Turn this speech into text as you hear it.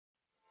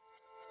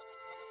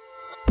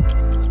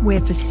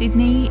we're for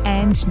Sydney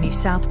and New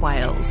South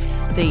Wales.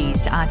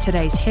 These are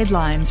today's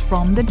headlines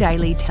from the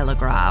Daily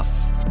Telegraph.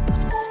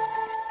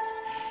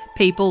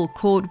 People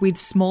caught with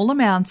small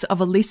amounts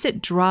of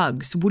illicit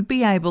drugs would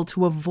be able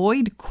to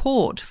avoid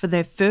court for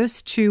their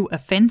first two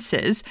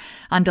offences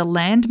under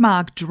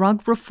landmark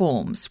drug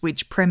reforms,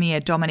 which Premier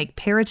Dominic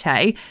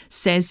Perrottet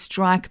says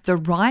strike the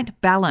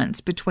right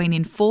balance between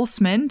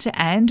enforcement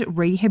and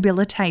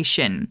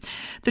rehabilitation.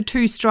 The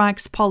two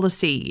strikes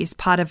policy is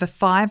part of a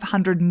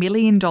 $500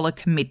 million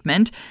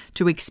commitment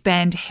to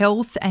expand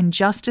health and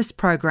justice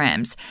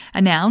programs,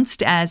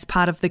 announced as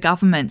part of the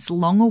government's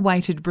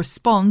long-awaited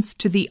response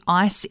to the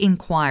ICE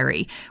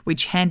inquiry,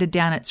 which handed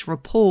down its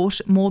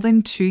report more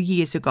than 2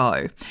 years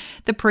ago.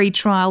 The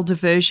pre-trial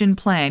diversion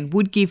plan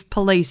would give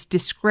police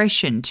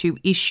discretion to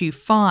issue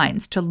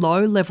fines to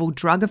low-level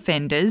drug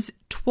offenders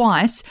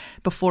twice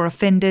before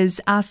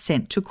offenders are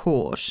sent to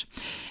court.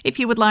 If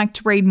you would like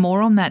to read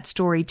more on that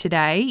story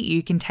today,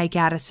 you can take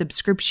out a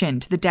subscription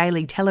to the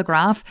Daily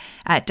Telegraph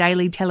at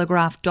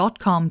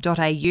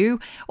dailytelegraph.com.au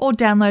or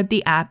download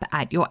the app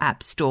at your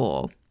app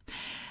store.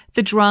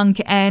 The drunk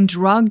and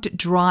drugged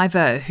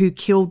driver who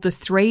killed the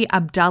 3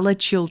 Abdullah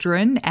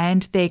children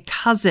and their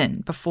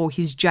cousin before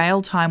his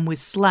jail time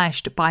was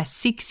slashed by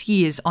 6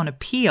 years on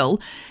appeal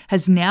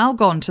has now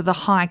gone to the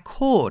High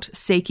Court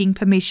seeking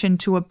permission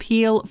to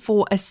appeal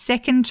for a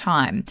second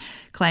time,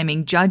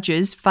 claiming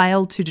judges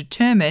failed to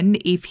determine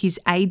if his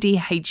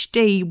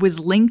ADHD was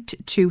linked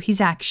to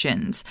his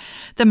actions.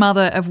 The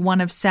mother of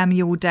one of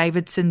Samuel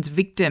Davidson's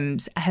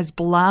victims has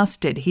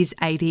blasted his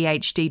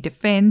ADHD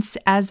defence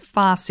as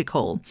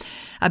farcical.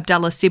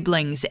 Abdullah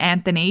siblings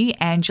Anthony,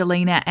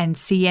 Angelina and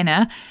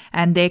Sienna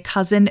and their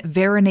cousin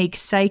Veronique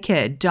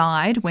Saker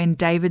died when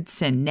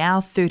Davidson, now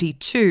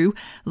 32,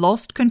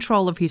 lost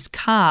control of his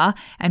car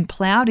and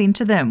ploughed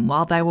into them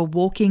while they were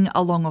walking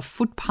along a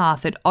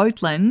footpath at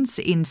Oatlands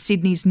in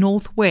Sydney's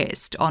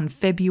northwest on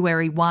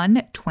February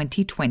 1,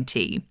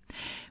 2020.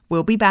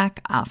 We'll be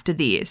back after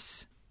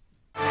this.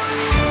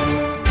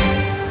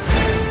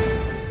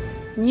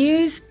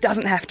 News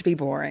doesn't have to be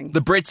boring.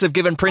 The Brits have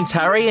given Prince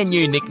Harry a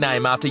new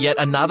nickname after yet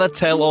another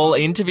tell-all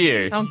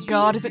interview. Oh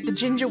God, is it the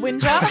Ginger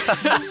Whinger?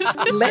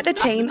 Let the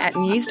team at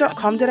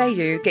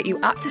news.com.au get you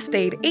up to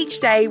speed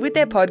each day with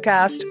their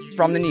podcast,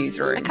 From the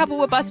Newsroom. A couple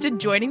were busted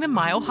joining the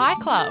Mile High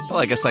Club. Well,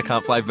 I guess they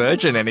can't play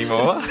Virgin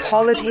anymore.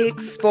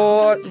 Politics,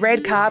 sport,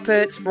 red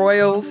carpets,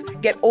 royals.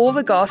 Get all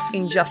the goss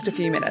in just a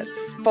few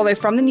minutes. Follow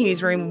From the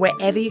Newsroom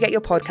wherever you get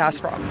your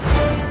podcast from.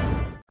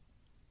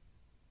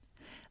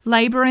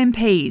 Labor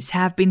MPs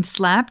have been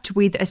slapped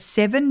with a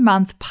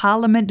 7-month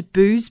Parliament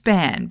booze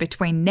ban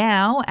between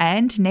now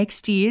and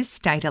next year's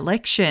state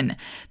election.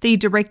 The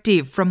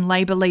directive from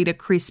Labor leader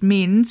Chris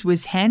Minns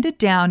was handed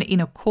down in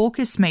a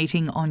caucus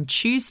meeting on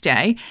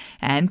Tuesday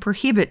and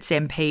prohibits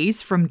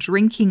MPs from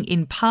drinking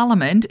in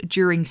Parliament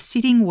during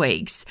sitting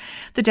weeks.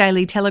 The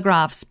Daily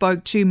Telegraph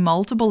spoke to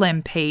multiple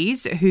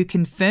MPs who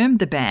confirmed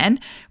the ban,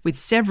 with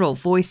several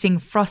voicing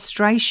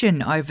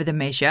frustration over the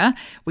measure,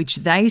 which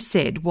they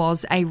said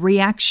was a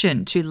reaction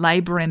to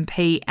Labor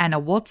MP Anna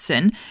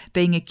Watson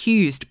being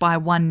accused by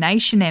One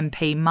Nation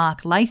MP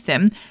Mark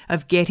Latham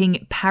of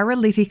getting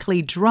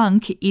paralytically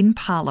drunk in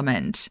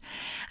Parliament.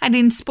 And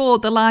in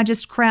sport, the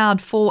largest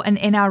crowd for an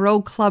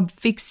NRL club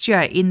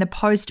fixture in the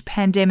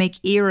post-pandemic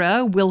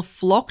era will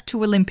flock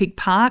to Olympic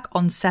Park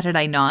on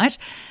Saturday night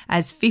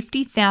as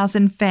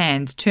 50,000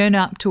 fans turn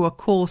up to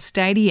Accor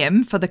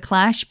Stadium for the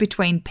clash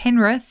between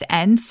Penrith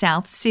and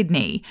South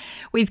Sydney.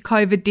 With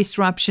COVID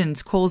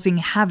disruptions causing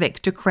havoc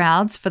to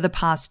crowds for the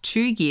past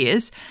 2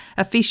 years,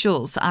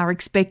 officials are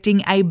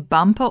expecting a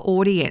bumper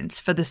audience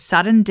for the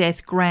sudden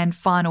death grand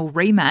final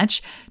rematch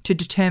to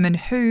determine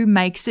who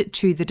makes it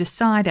to the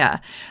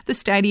decider. The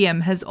stadium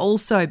has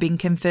also been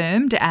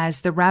confirmed as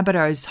the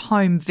Rabbitohs'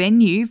 home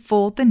venue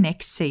for the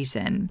next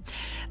season.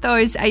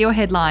 Those are your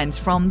headlines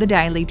from the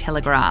Daily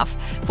Telegraph.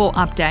 For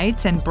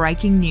updates and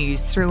breaking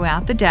news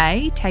throughout the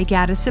day, take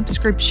out a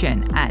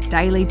subscription at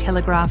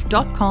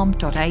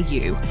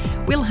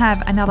dailytelegraph.com.au. We'll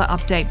have another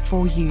update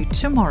for you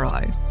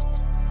tomorrow.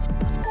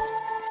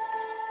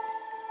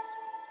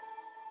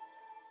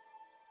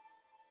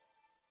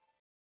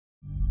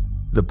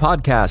 The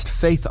podcast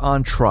Faith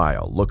on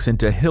Trial looks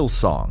into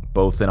Hillsong,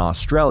 both in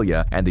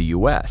Australia and the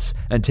US,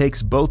 and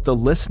takes both the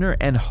listener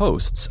and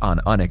hosts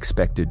on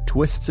unexpected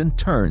twists and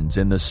turns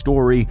in the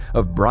story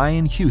of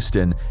Brian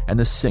Houston and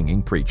the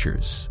Singing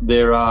Preachers.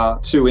 There are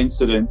 2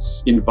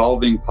 incidents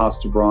involving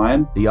Pastor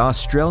Brian. The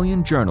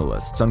Australian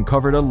journalists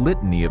uncovered a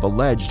litany of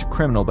alleged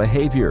criminal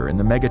behaviour in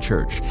the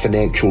megachurch.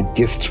 Financial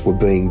gifts were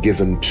being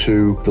given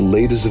to the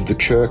leaders of the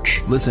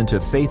church. Listen to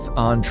Faith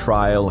on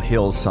Trial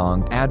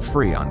Hillsong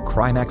ad-free on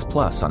Crimex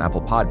Plus on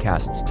Apple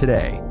Podcasts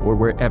today or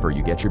wherever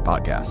you get your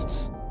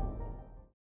podcasts.